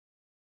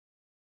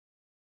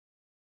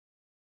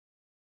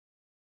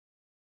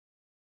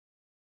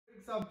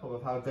Example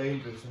of how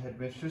dangerous the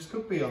headmistress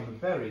could be on the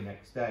very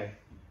next day.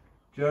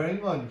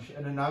 During lunch,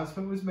 an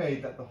announcement was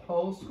made that the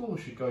whole school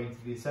should go into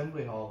the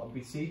assembly hall and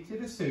be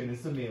seated as soon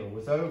as the meal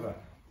was over.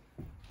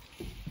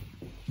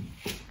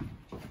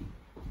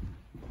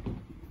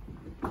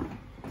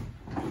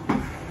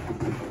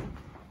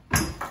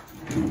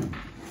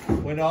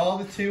 When all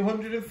the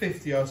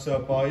 250 or so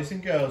boys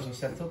and girls were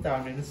settled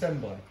down in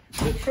assembly,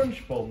 the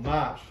Trunchbull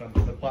marched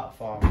onto the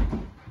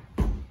platform.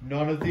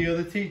 None of the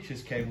other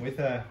teachers came with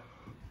her.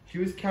 She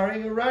was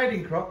carrying a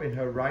riding crop in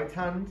her right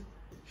hand.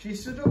 She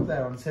stood up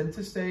there on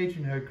centre stage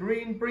in her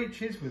green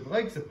breeches with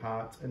legs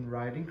apart and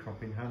riding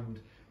crop in hand,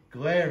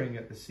 glaring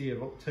at the sea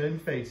of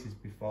upturned faces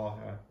before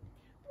her.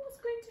 What's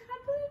going to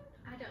happen?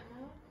 I don't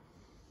know.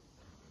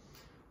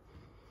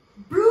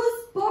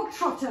 Bruce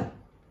Bogtrotter!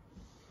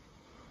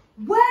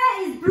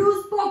 Where is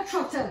Bruce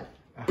Bogtrotter?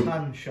 A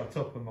hand shot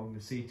up among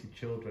the seated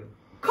children.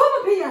 Come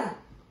up here!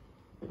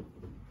 And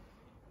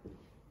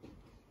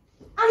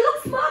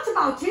look smart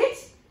about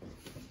it!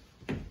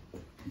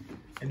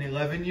 An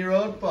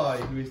 11-year-old boy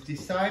who is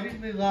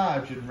decidedly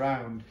large and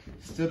round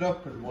stood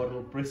up and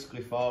waddled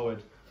briskly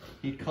forward.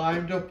 He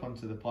climbed up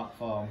onto the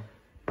platform.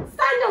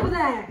 Stand over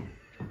there!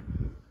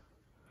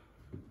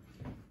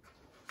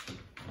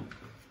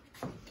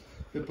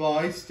 The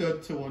boy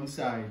stood to one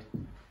side.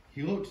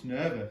 He looked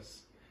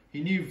nervous.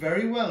 He knew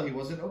very well he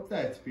wasn't up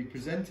there to be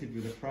presented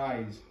with a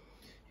prize.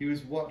 He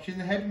was watching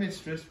the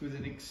headmistress with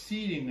an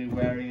exceedingly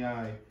wary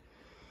eye,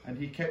 and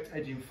he kept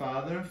edging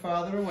farther and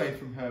farther away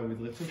from her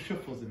with little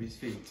shuffles of his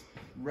feet,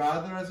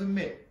 rather as a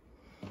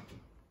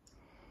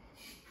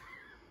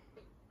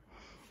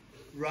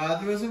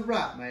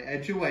rat may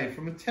edge away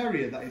from a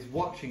terrier that is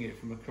watching it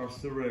from across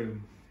the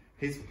room.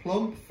 His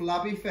plump,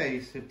 flabby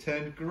face had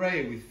turned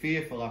grey with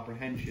fearful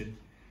apprehension.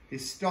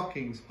 His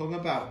stockings hung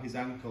about his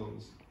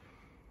ankles.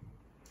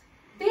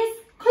 This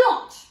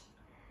clot,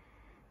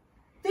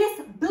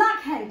 this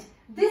blackhead,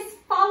 this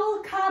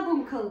foul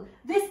carbuncle,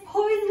 this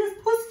poisonous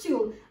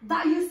pustule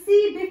that you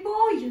see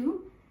before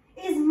you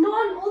is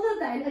none other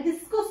than a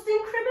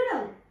disgusting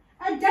criminal,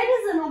 a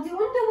denizen of the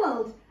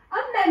underworld, a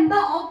member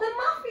of the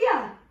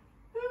mafia.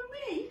 Who,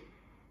 me?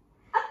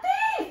 A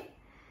thief,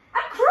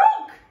 a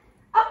crook,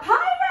 a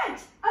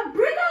pirate, a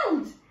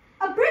brigand,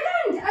 a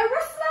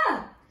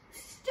rustler.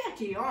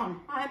 Steady on.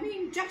 I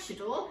mean, dash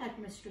it all,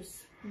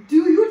 headmistress. Do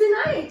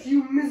you deny it,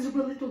 you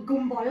miserable little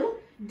gumboil?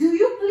 Do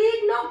you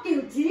plead not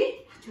guilty?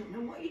 I don't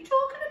know what you're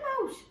talking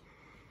about.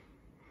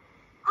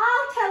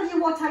 I'll tell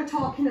you what I'm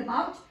talking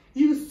about,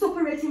 you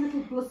suppurating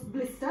little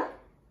blister.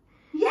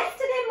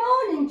 Yesterday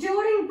morning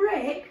during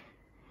break,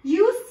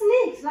 you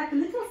sneaked like a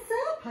little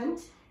serpent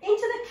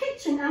into the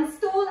kitchen and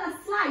stole a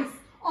slice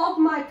of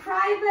my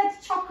private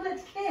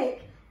chocolate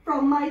cake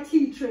from my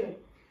tea tray.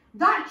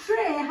 That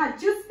tray had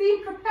just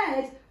been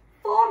prepared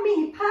for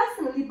me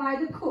personally by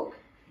the cook.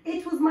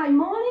 It was my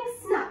morning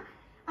snack,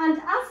 and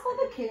as for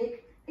the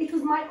cake, it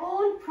was my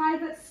own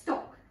private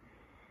stock.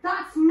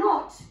 That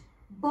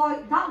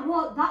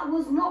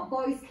was not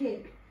boy's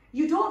cake.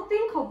 You don't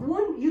think for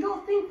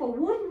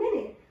 1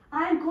 minute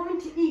I am going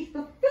to eat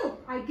the filth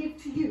I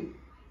give to you.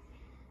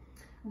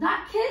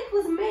 That cake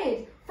was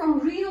made from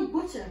real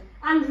butter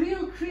and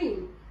real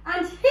cream,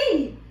 and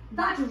he,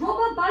 that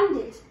robber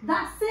bandit,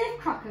 that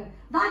safecracker,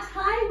 that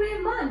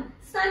highwayman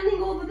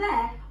standing over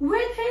there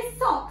with his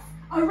socks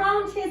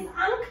around his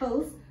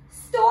ankles,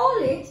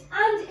 stole it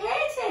and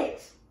ate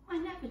it. I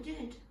never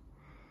did.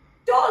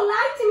 Don't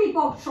lie to me,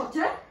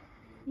 Bogtrotter.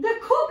 The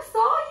cook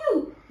saw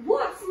you.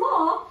 What's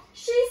more,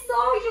 she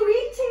saw you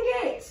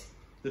eating it.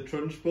 The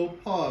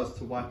Trunchbull paused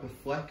to wipe a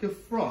fleck of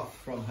froth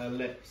from her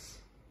lips.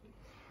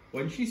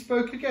 When she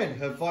spoke again,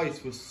 her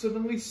voice was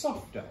suddenly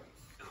softer,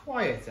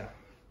 quieter,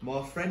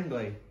 more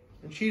friendly,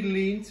 and she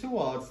leaned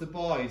towards the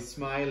boys,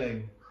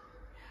 smiling.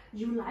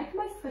 You like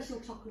my special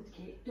chocolate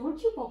cake,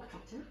 don't you,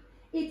 Bogtrotter?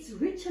 It's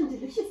rich and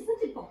delicious,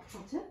 isn't it,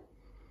 Bogtrotter?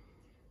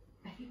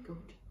 Very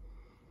good.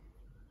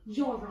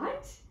 You're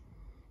right.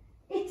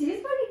 It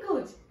is very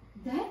good.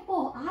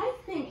 Therefore, I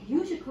think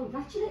you should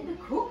congratulate the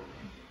cook.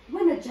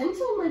 When a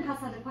gentleman has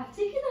had a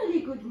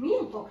particularly good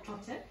meal,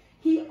 Bogtrotter,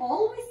 he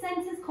always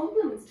sends his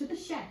compliments to the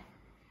chef.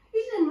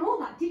 You didn't know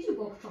that, did you,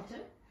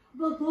 Bogtrotter?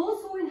 Well,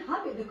 those who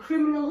inhabit the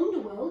criminal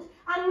underworld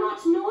are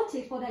not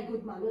noted for their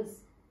good manners.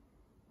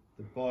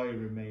 The boy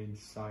remained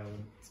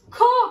silent.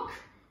 Cook!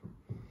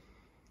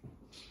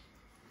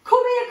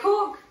 Come here,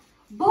 cook.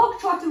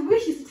 Bogtrotter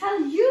wishes to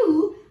tell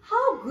you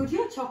how good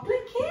your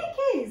chocolate cake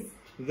is.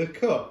 The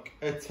cook,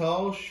 a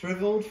tall,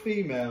 shriveled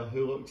female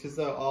who looked as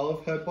though all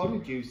of her body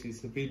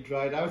juices had been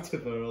dried out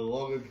of her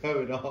long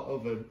ago in a hot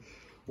oven,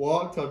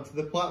 walked onto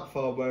the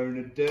platform wearing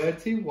a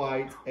dirty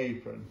white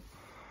apron.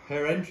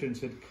 Her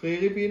entrance had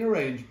clearly been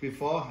arranged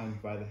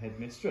beforehand by the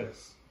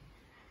headmistress.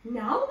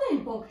 Now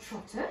then,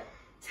 Bogtrotter,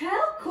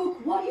 tell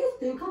cook what you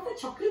think of the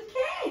chocolate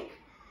cake.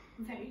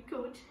 Very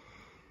good.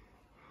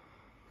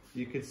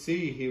 You could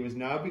see he was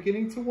now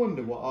beginning to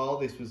wonder what all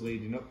this was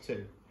leading up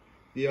to.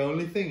 The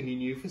only thing he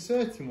knew for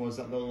certain was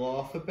that the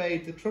law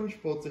forbade the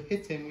Trunchbull to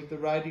hit him with the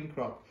riding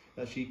crop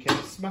that she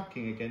kept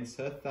smacking against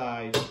her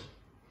thigh.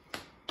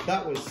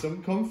 That was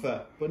some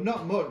comfort, but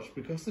not much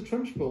because the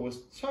Trunchbull was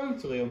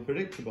totally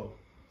unpredictable.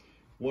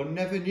 One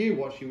never knew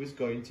what she was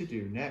going to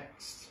do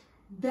next.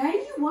 There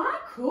you are,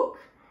 Cook.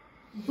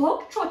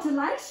 Bog Trotter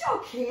likes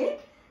your cake.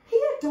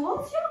 He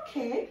adores your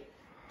cake.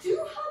 Do you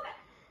have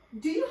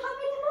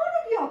any more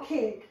of your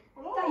cake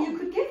that you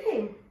could give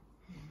him?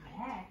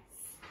 Yes,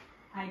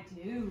 I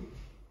do.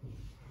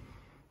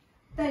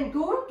 Then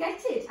go and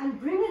get it and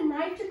bring a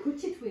knife to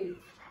cut it with.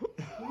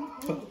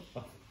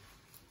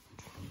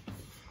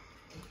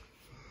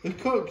 The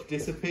cook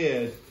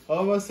disappeared.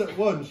 Almost at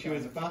once she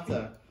was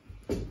fatter.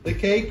 The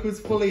cake was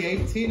fully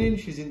 18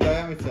 inches in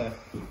diameter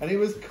and it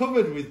was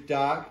covered with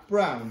dark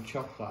brown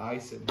chocolate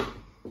icing.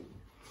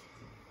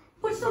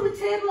 Put it on the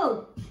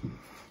table.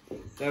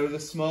 There was a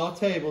small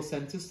table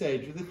centre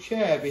stage with a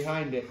chair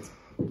behind it.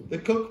 The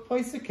cook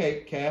placed the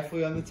cake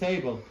carefully on the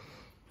table.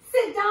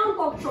 Sit down,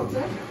 Bog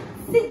Trotter.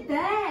 Sit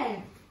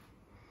there.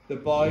 The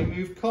boy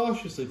moved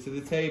cautiously to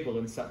the table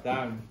and sat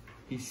down.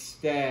 He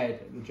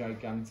stared at the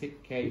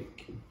gigantic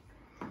cake.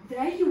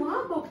 There you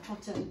are, Bog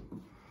Trotter.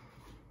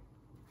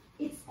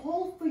 It's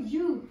all for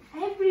you,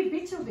 every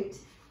bit of it.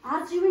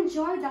 As you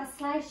enjoyed that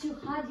slice you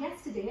had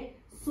yesterday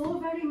so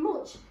very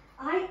much,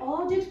 I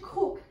ordered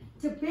Cook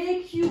to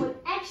bake you an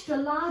extra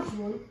large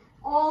one,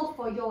 all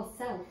for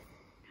yourself.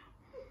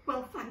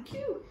 Well, thank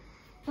you.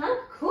 Thank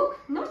Cook,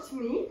 not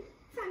me.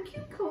 Thank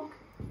you, Cook.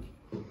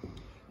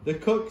 The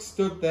cook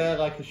stood there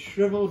like a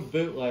shriveled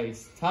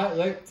bootlace,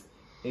 tight-lipped,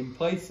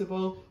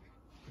 implacable,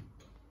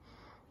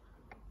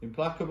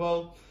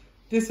 implacable,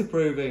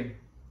 disapproving.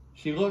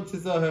 She looked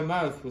as though her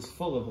mouth was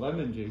full of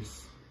lemon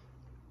juice.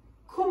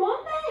 Come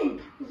on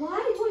then.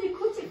 Why don't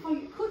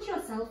you cut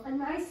yourself a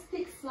nice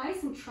thick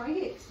slice and try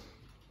it?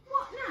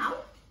 What now?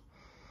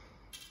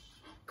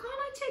 Can't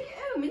I take it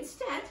home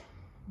instead?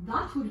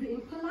 That would be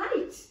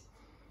impolite.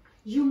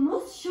 You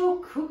must show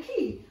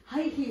Cookie,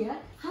 I hear,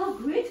 how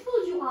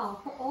grateful you are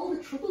for all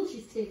the trouble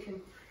she's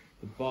taken.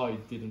 The boy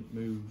didn't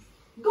move.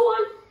 Go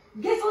on,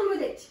 get on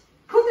with it.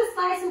 Cut the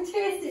slice and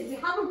taste it. We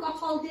haven't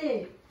got all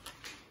day.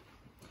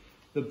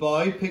 The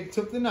boy picked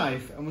up the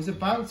knife and was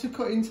about to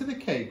cut into the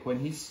cake when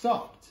he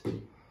stopped.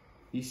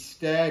 He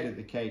stared at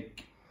the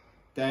cake.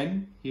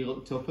 Then he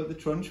looked up at the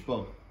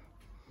Trunchbull.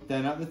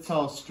 Then at the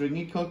tall,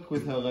 stringy cook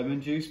with her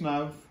lemon juice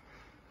mouth.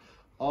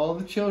 All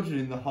the children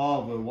in the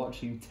hall were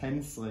watching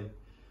tensely,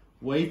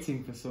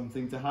 waiting for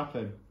something to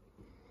happen.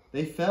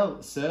 They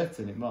felt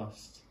certain it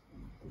must.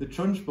 The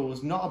Trunchbull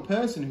was not a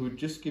person who would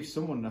just give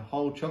someone a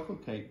whole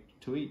chocolate cake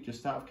to eat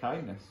just out of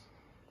kindness.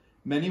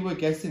 Many were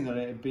guessing that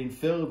it had been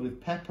filled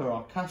with pepper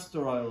or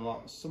castor oil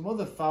or some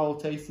other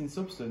foul-tasting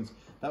substance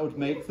that would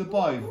make the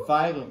boy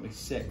violently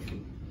sick.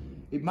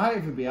 It might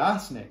even be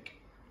arsenic,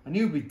 and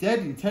he would be dead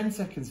in 10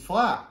 seconds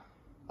flat.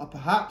 Or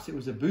perhaps it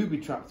was a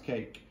booby-trapped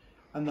cake,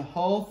 and the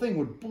whole thing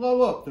would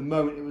blow up the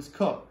moment it was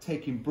cut,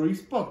 taking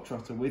Bruce Bog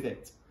Trotter with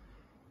it.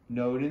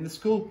 No one in the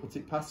school put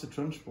it past the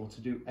Trunchbull to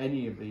do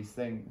any of these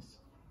things.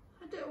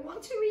 I don't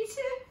want to eat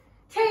it.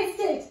 Taste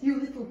it, you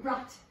little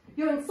brat.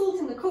 You're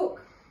insulting the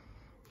cook.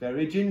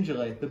 Very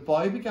gingerly, the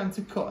boy began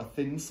to cut a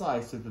thin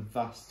slice of the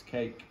vast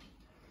cake.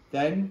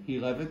 Then he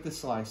levered the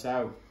slice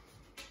out.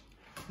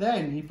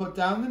 Then he put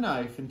down the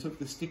knife and took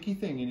the sticky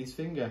thing in his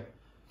finger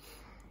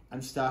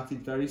and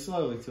started very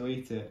slowly to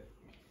eat it.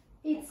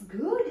 It's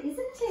good,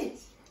 isn't it?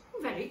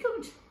 Very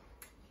good.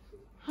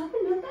 Have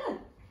another.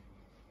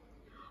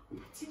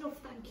 That's enough,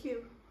 thank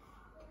you.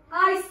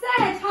 I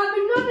said have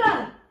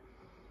another.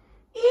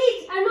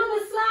 Eat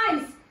another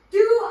slice.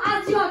 Do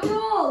as you're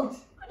told.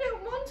 I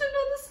don't want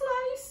another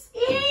slice.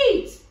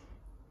 Eat.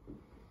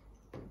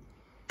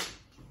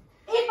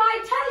 If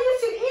I tell you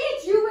to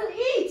eat, you will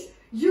eat.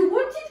 You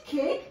wanted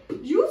cake,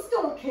 you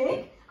stole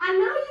cake, and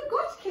now you've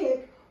got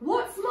cake.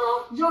 What's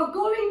more, you're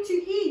going to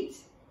eat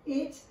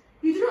it.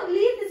 You do not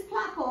leave this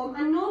platform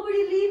and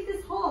nobody leaves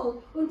this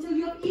hall until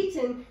you have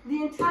eaten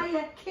the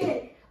entire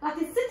cake that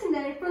is sitting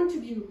there in front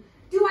of you.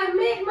 Do I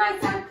make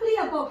myself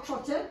clear, Bog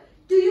Trotter?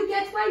 Do you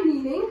get my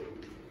meaning?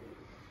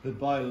 The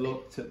boy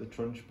looked at the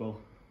Trunchbull.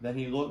 Then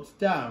he looked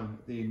down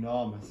at the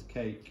enormous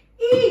cake.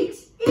 Eat,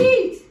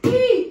 eat,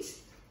 eat.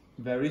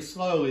 Very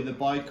slowly, the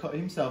boy cut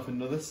himself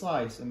another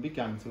slice and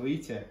began to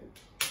eat it.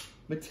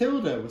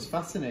 Matilda was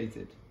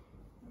fascinated.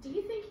 Do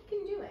you think he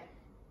can do it?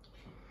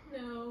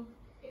 No,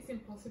 it's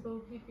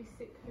impossible. He'd be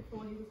sick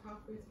before he was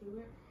halfway through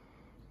it.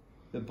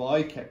 The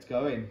boy kept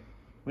going.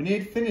 When he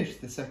had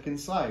finished the second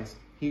slice,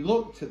 he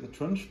looked at the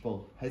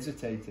Trunchbull,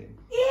 hesitating.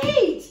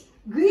 Eat!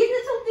 Greedy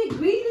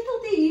little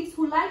thieves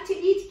who like to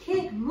eat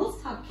cake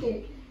must have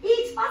cake.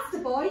 Eat faster,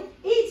 boy.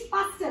 Eat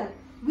faster.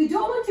 We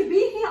don't want to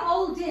be here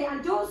all day,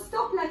 and don't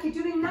stop like you're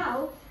doing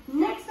now.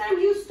 Next time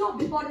you stop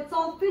before it's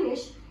all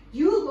finished,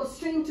 you'll go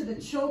straight into the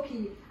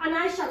chokey, and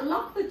I shall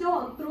lock the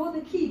door and throw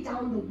the key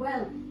down the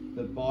well.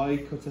 The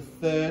boy cut a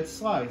third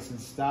slice and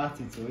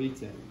started to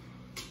eat it.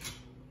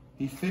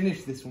 He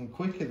finished this one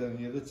quicker than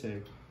the other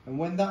two, and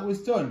when that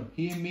was done,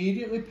 he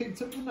immediately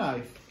picked up the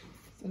knife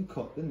and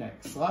cut the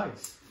next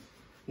slice.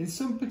 In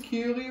some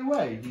peculiar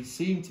way, he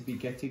seemed to be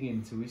getting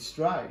into his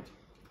stride.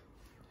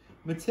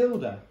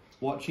 Matilda,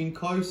 watching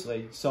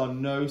closely, saw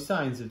no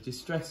signs of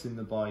distress in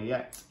the boy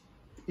yet.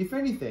 If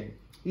anything,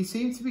 he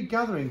seemed to be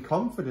gathering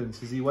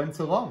confidence as he went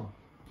along.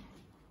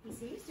 He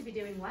seems to be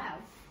doing well.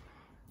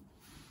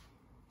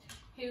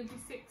 He'll be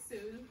sick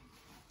soon.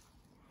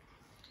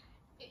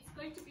 It's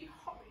going to be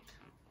horrid.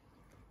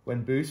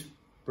 When Bruce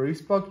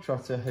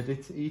Bogtrotter had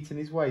eaten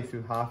his way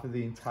through half of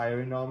the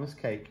entire enormous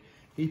cake,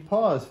 he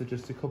paused for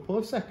just a couple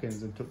of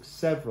seconds and took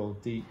several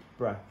deep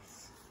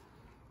breaths.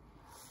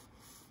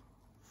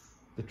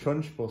 The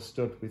Trunchbull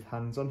stood with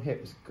hands on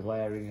hips,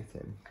 glaring at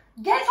him.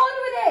 Get on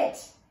with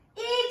it!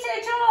 Eat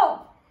it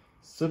up!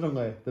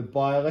 Suddenly, the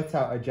boy let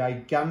out a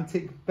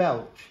gigantic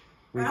belch,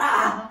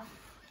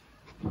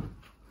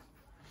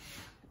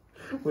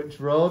 which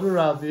rolled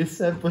around the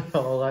assembly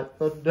hall like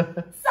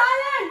thunder.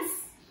 Silence!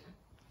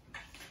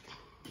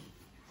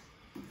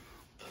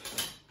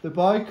 The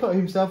boy cut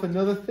himself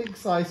another thick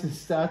slice and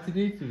started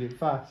eating it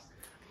fast.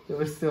 There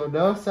were still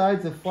no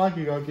signs of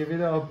flagging or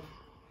giving up.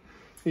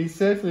 He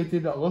certainly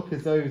did not look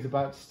as though he was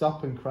about to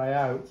stop and cry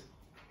out.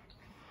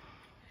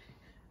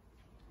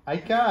 I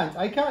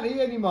can't eat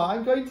anymore,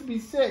 I'm going to be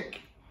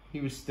sick.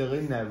 He was still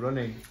in there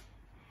running.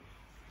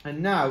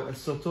 And now a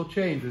subtle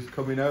change was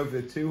coming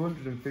over the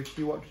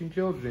 250 watching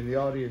children in the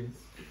audience.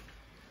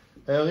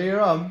 Earlier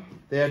on,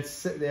 they had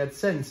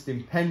sensed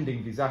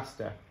impending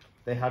disaster.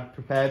 They had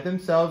prepared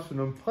themselves for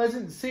an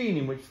unpleasant scene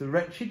in which the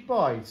wretched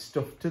boy,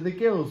 stuffed to the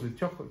gills with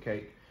chocolate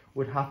cake,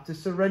 would have to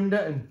surrender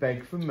and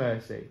beg for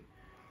mercy.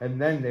 And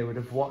then they would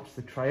have watched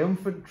the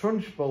triumphant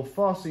Trunchbull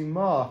forcing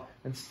more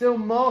and still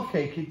more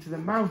cake into the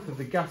mouth of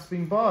the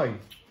gasping boy.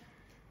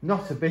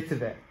 Not a bit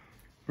of it.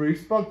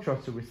 Bruce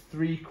Bogtrotter was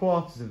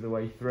 3/4 of the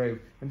way through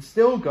and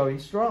still going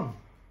strong.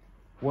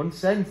 One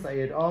sensed that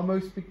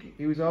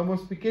he was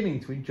almost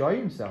beginning to enjoy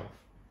himself.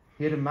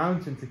 He had a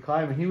mountain to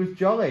climb and he was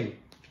jolly.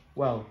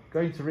 Well,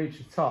 going to reach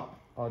the top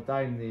or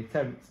die in the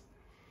attempt.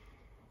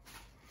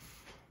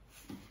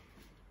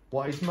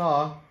 What is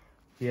more,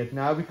 he had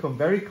now become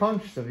very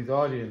conscious of his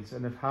audience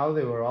and of how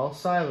they were all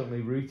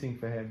silently rooting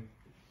for him.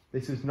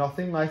 This was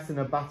nothing less than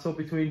a battle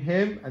between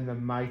him and the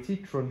mighty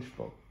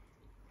Trunchbull.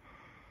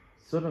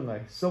 Suddenly,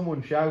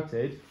 someone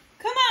shouted,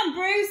 "Come on,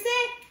 Brucey,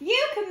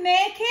 you can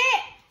make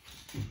it!"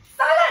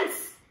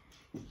 Silence!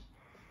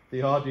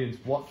 The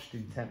audience watched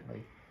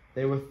intently.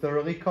 They were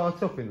thoroughly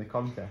caught up in the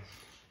contest.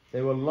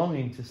 They were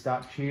longing to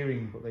start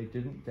cheering, but they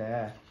didn't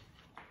dare.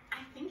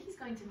 I think he's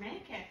going to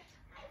make it.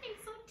 I think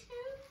so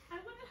too. I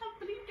wouldn't have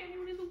believed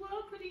anyone in the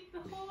world could eat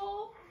the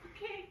whole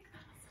cake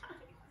that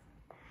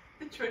size.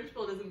 The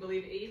Trunchbull doesn't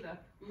believe it either.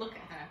 Look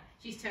at her.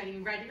 She's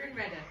turning redder and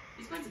redder.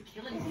 He's going to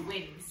kill him if he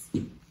wins.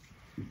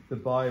 The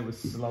boy was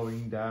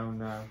slowing down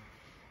now.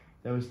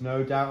 There was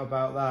no doubt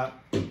about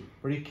that,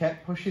 but he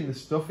kept pushing the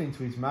stuff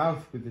into his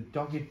mouth with the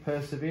dogged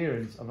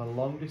perseverance of a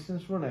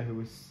long-distance runner who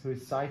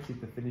has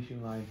sighted the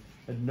finishing line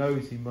and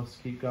knows he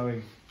must keep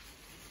going.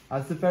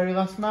 As the very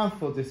last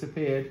mouthful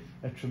disappeared,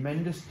 a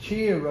tremendous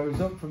cheer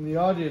rose up from the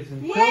audience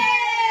and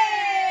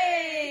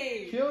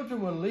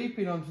children were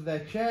leaping onto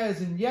their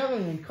chairs and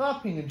yelling and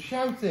clapping and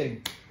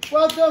shouting.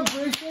 Well done,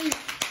 Brucey!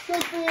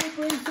 Good for you,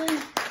 Brucey!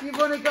 You've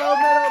won a gold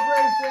medal,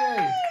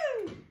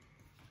 Brucey!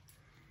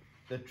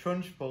 The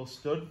Trunchbull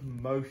stood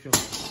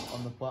motionless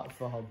on the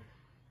platform.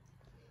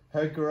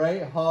 Her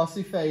great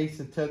horsey face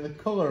had turned the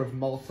colour of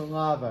molten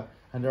lava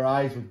and her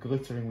eyes were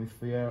glittering with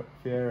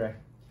fury.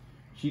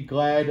 She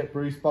glared at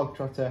Bruce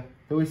Bogtrotter,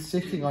 who was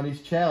sitting on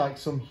his chair like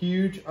some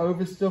huge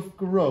overstuffed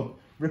grub,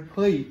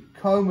 replete,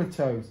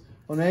 comatose,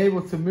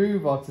 unable to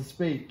move or to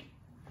speak.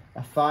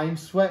 A fine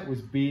sweat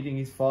was beading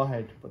his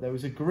forehead, but there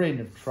was a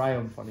grin of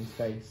triumph on his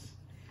face.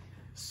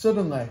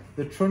 Suddenly,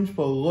 the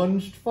Trunchbull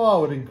lunged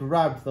forward and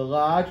grabbed the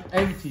large,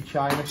 empty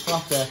china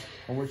platter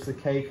on which the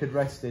cake had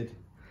rested.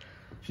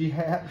 She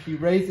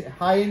raised it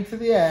high into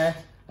the air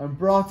and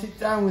brought it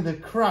down with a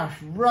crash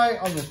right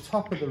on the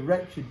top of the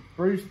wretched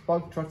Bruce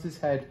Bogtrotter's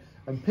head,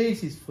 and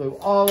pieces flew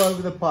all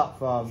over the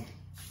platform.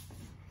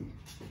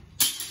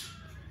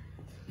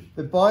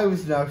 The boy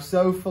was now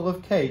so full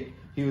of cake,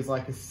 he was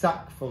like a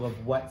sack full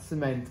of wet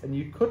cement, and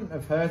you couldn't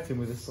have hurt him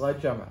with a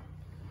sledgehammer.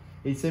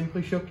 He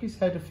simply shook his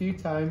head a few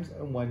times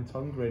and went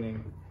on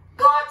grinning.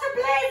 Go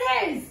to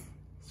blazes!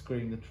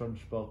 Screamed the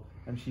Trunchbull,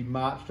 and she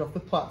marched off the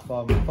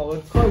platform,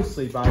 followed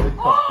closely by the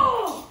cock.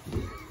 Oh!